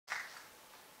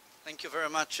Thank you very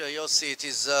much, Yossi. It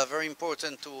is very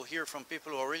important to hear from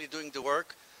people who are really doing the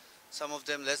work. Some of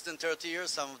them less than 30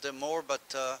 years, some of them more, but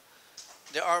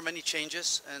there are many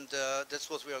changes, and that's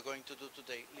what we are going to do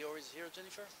today. Lior is here,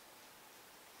 Jennifer?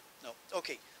 No.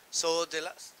 Okay. So the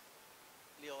last...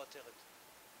 Lior Ateret.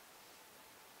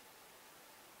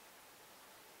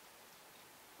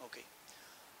 Okay.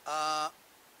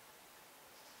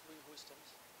 Who is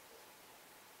Thomas?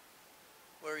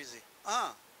 Where is he?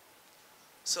 Ah!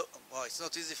 So, well, it's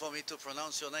not easy for me to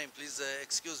pronounce your name. Please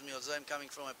excuse me, although I'm coming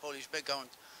from a Polish background.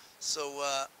 So,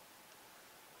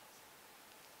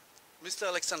 Mr.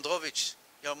 Alexandrovich,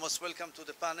 you're most welcome to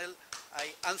the panel.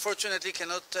 I unfortunately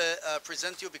cannot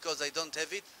present you because I don't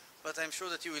have it, but I'm sure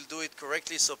that you will do it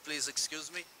correctly, so please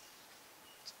excuse me.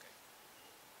 It's okay.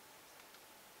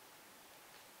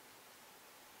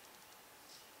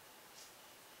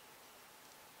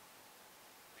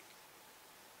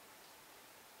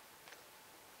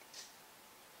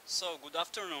 So, good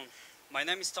afternoon. My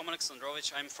name is Tom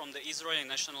Alexandrovich. I'm from the Israeli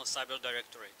National Cyber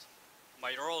Directorate.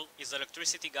 My role is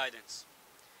electricity guidance.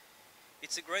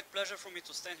 It's a great pleasure for me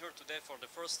to stand here today for the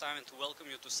first time and to welcome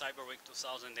you to CYBERWEEK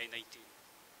 2018.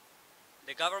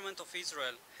 The government of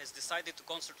Israel has decided to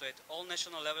concentrate all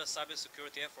national level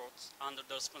cybersecurity efforts under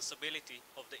the responsibility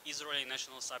of the Israeli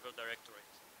National Cyber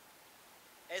Directorate.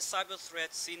 As cyber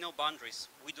threats see no boundaries,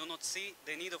 we do not see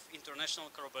the need of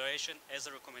international collaboration as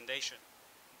a recommendation,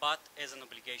 but as an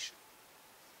obligation.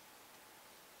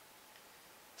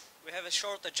 We have a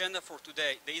short agenda for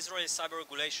today: the Israeli cyber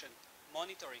regulation,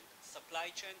 monitoring, supply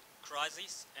chain,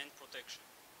 crisis, and protection.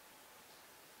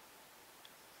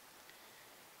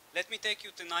 Let me take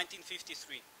you to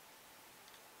 1953.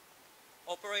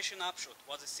 Operation Upshot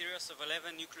was a series of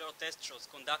 11 nuclear test shows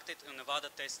conducted on a Nevada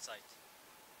test site.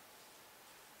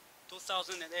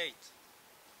 2008.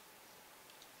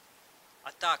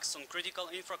 Attacks on critical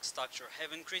infrastructure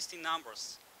have increased in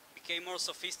numbers, became more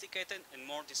sophisticated and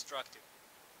more destructive.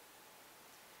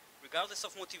 Regardless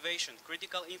of motivation,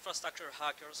 critical infrastructure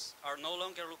hackers are no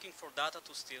longer looking for data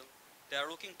to steal. They are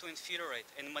looking to infiltrate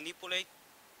and manipulate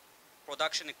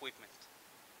production equipment.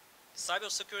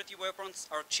 Cybersecurity weapons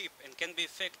are cheap and can be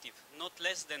effective, not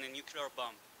less than a nuclear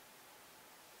bomb.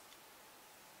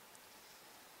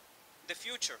 The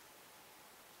future.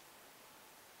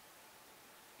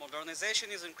 Modernization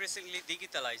is increasingly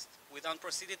digitalized with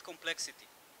unprecedented complexity,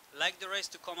 like the race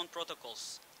to common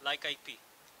protocols, like IP.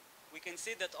 We can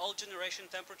see that old generation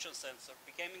temperature sensor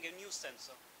becoming a new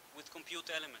sensor with compute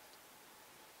element.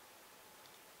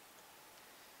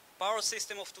 Power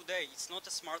system of today is not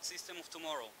a smart system of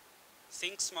tomorrow.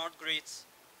 Think smart grids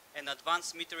and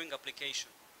advanced metering application.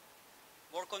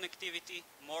 More connectivity,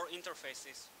 more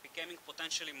interfaces, becoming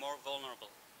potentially more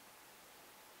vulnerable.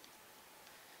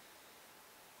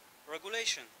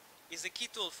 Regulation is a key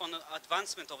tool for the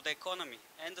advancement of the economy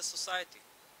and the society.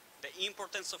 The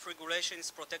importance of regulation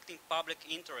is protecting public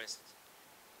interests,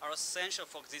 are essential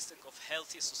for existence of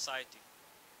healthy society.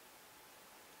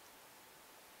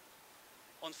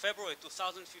 On February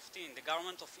 2015, the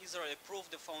government of Israel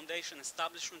approved the foundation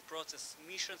establishment process,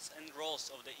 missions and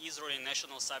roles of the Israeli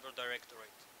National Cyber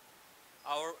Directorate.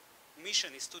 Our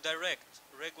mission is to direct,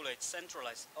 regulate,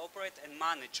 centralize, operate and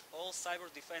manage all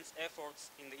cyber defense efforts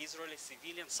in the Israeli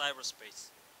civilian cyberspace,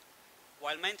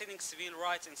 while maintaining civil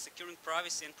rights and securing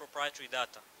privacy and proprietary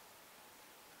data.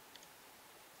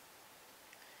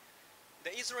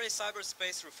 The Israeli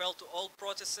cyberspace refers to all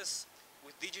processes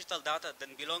with digital data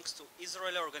that belongs to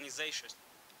Israeli organizations,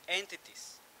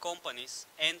 entities, companies,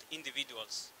 and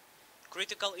individuals.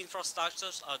 Critical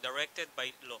infrastructures are directed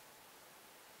by law.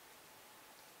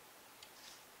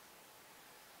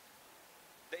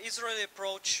 The Israeli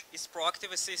approach is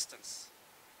proactive assistance.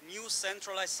 New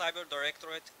centralized cyber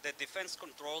directorate that defense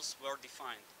controls were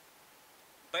defined.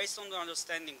 Based on the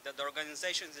understanding that the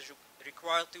organization is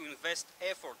required to invest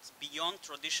efforts beyond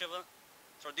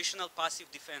traditional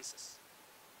passive defenses.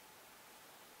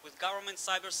 With government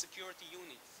cybersecurity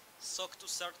units, SOC to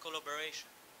CERT collaboration,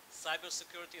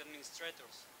 cybersecurity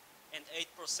administrators, and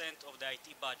 8% of the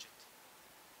IT budget.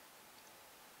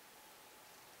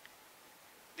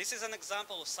 This is an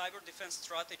example of cyber defense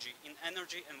strategy in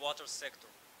energy and water sector.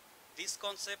 This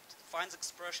concept finds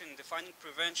expression in defining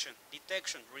prevention,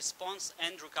 detection, response,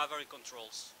 and recovery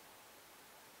controls.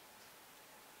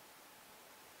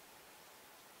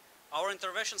 Our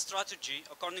intervention strategy,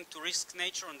 according to risk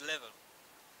nature and level,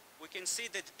 we can see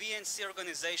that B and C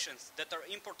organizations that are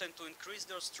important to increase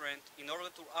their strength in order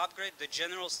to upgrade the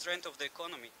general strength of the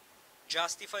economy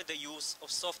justify the use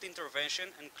of soft intervention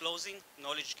and closing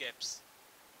knowledge gaps.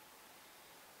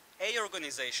 A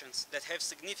organizations that have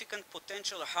significant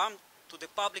potential harm to the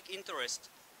public interest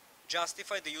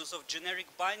justify the use of generic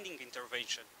binding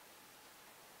intervention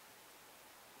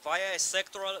via a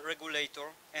sectoral regulator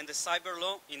and a cyber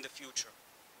law in the future.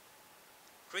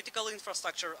 Critical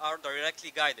infrastructure are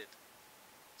directly guided.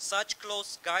 Such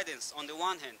close guidance, on the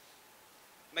one hand,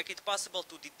 make it possible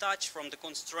to detach from the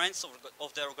constraints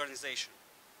of the organization,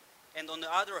 and on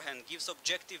the other hand, gives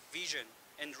objective vision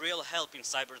and real help in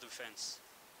cyber defense.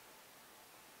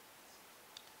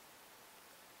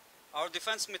 Our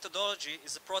defense methodology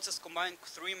is a process combining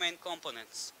three main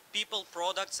components: people,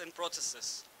 products, and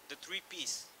processes, the three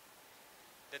Ps.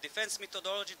 The defense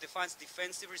methodology defines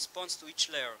defensive response to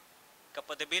each layer,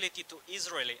 compatibility to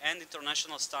Israeli and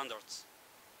international standards.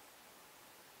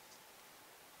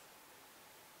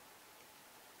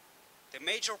 The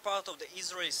major part of the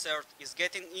Israeli CERT is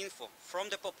getting info from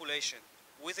the population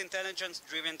with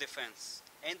intelligence-driven defense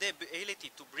and the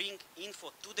ability to bring info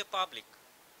to the public.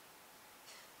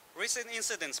 Recent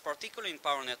incidents, particularly in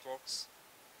power networks,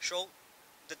 show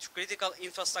that critical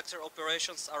infrastructure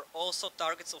operations are also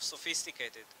targets of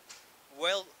sophisticated,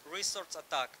 well-resourced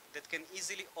attacks that can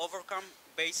easily overcome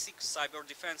basic cyber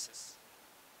defenses.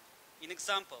 In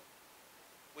example,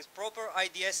 with proper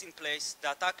IDS in place,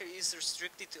 the attacker is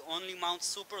restricted to only mount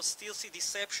super stealthy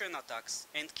deception attacks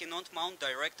and cannot mount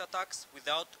direct attacks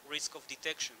without risk of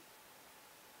detection.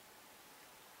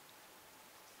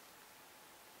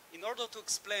 In order to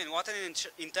explain what an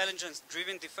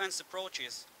intelligence-driven defense approach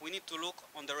is, we need to look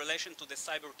on the relation to the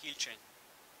cyber kill chain.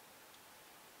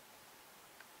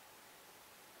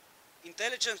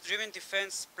 Intelligence-driven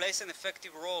defense plays an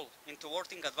effective role in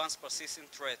thwarting advanced persistent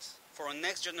threats for a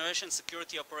next-generation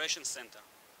security operations center,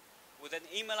 with an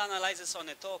email analysis on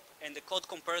the top and a code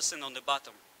comparison on the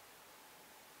bottom.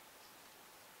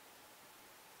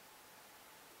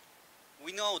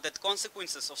 We know that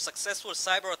consequences of successful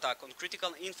cyber attack on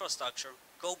critical infrastructure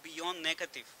go beyond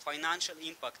negative financial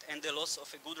impact and the loss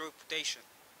of a good reputation.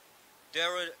 There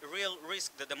are a real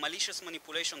risk that the malicious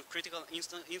manipulation of critical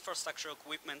infrastructure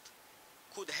equipment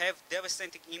could have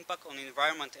devastating impact on the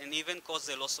environment and even cause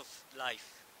the loss of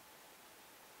life.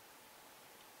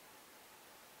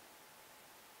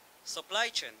 Supply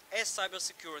chain, as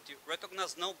cybersecurity,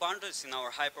 recognize no boundaries in our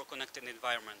hyper-connected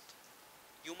environment.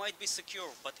 You might be secure,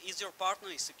 but is your partner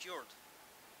secured?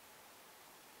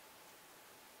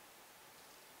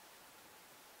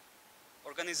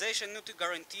 Organization need to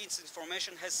guarantee its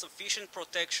information has sufficient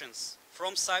protections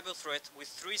from cyber threat with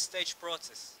three-stage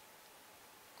process.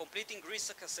 Completing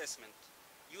risk assessment,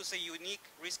 use a unique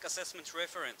risk assessment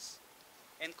reference,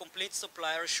 and complete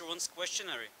supplier assurance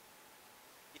questionnaire.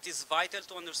 It is vital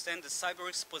to understand the cyber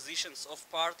risk positions of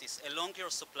parties along your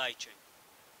supply chain.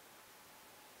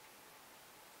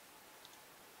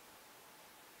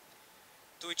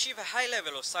 To achieve a high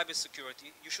level of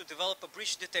cybersecurity, you should develop a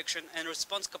breach detection and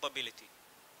response capability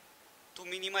to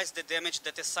minimize the damage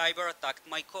that a cyber attack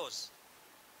might cause.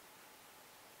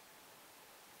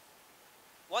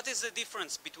 What is the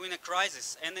difference between a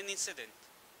crisis and an incident?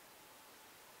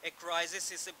 A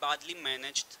crisis is a badly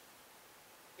managed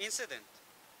incident.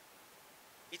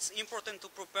 It's important to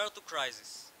prepare to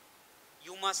crisis.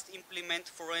 You must implement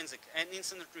forensic and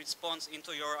incident response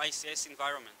into your ICS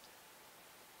environment.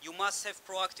 You must have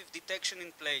proactive detection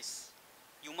in place.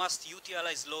 You must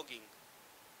utilize logging.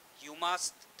 You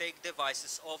must take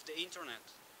devices off the internet.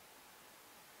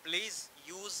 Please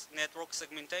use network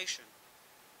segmentation.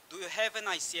 Do you have an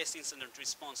ICS incident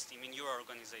response team in your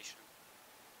organization?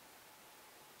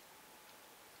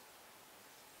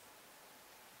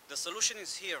 The solution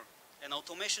is here, an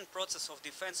automation process of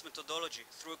defense methodology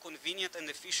through a convenient and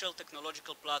efficient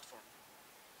technological platform.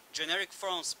 Generic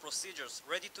forms, procedures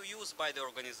ready to use by the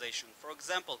organization, for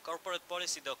example, corporate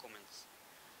policy documents,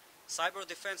 cyber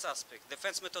defense aspect,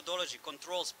 defense methodology,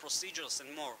 controls, procedures,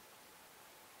 and more.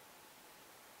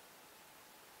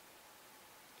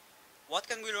 What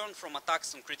can we learn from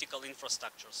attacks on critical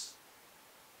infrastructures?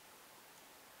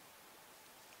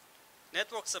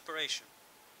 Network separation.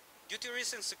 Due to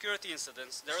recent security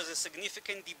incidents, there is a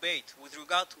significant debate with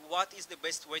regard to what is the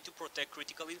best way to protect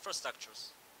critical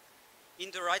infrastructures. In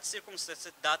the right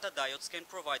circumstances, data diodes can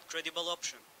provide credible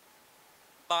option,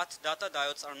 but data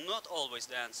diodes are not always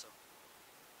the answer.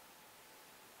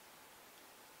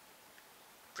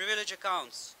 Privilege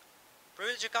accounts.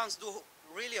 Privilege accounts do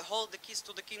really hold the keys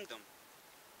to the kingdom.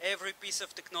 Every piece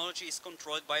of technology is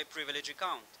controlled by a privilege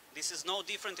account. This is no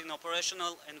different in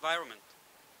operational environment.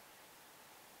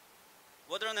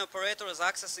 Whether an operator is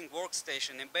accessing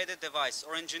workstation, embedded device,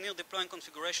 or engineer deploying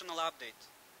configurational update,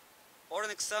 or an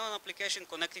external application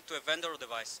connected to a vendor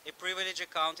device, a privilege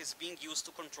account is being used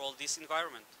to control this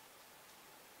environment.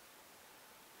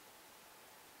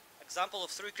 example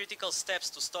of 3 critical steps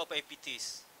to stop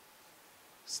APTs.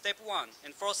 Step 1.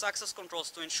 Enforce access controls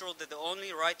to ensure that the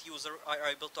only right users are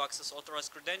able to access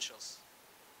authorized credentials.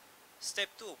 Step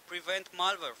 2. Prevent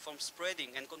malware from spreading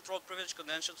and control privileged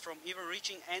credentials from even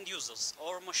reaching end users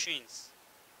or machines.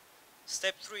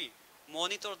 Step 3.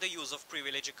 Monitor the use of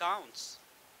privileged accounts.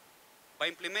 By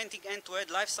implementing end-to-end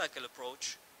lifecycle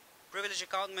approach, privileged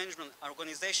account management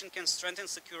organization can strengthen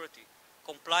security,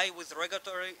 comply with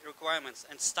regulatory requirements,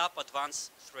 and stop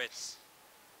advanced threats.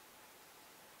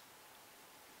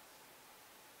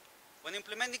 When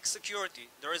implementing security,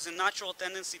 there is a natural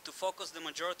tendency to focus the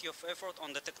majority of effort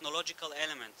on the technological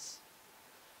elements.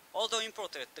 Although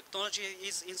important, technology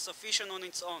is insufficient on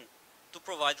its own to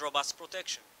provide robust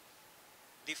protection.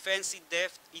 Defense in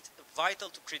depth is vital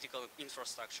to critical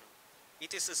infrastructure.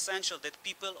 It is essential that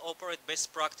people operate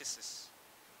best practices.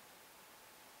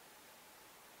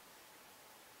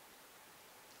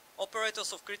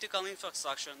 Operators of critical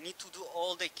infrastructure need to do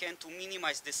all they can to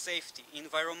minimize the safety,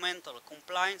 environmental,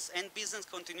 compliance, and business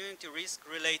continuity risk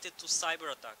related to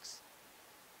cyber attacks.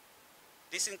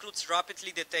 This includes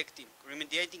rapidly detecting,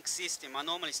 remediating system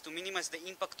anomalies to minimize the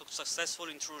impact of successful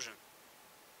intrusion.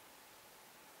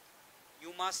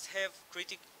 You must have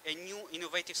a new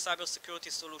innovative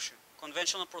cybersecurity solution.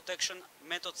 Conventional protection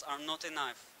methods are not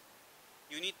enough.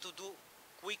 You need to do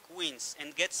quick wins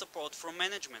and get support from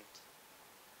management.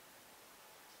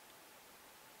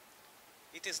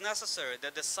 It is necessary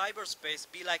that the cyberspace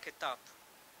be like a tap.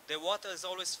 The water is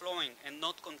always flowing and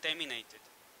not contaminated.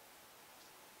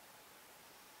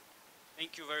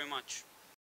 Thank you very much.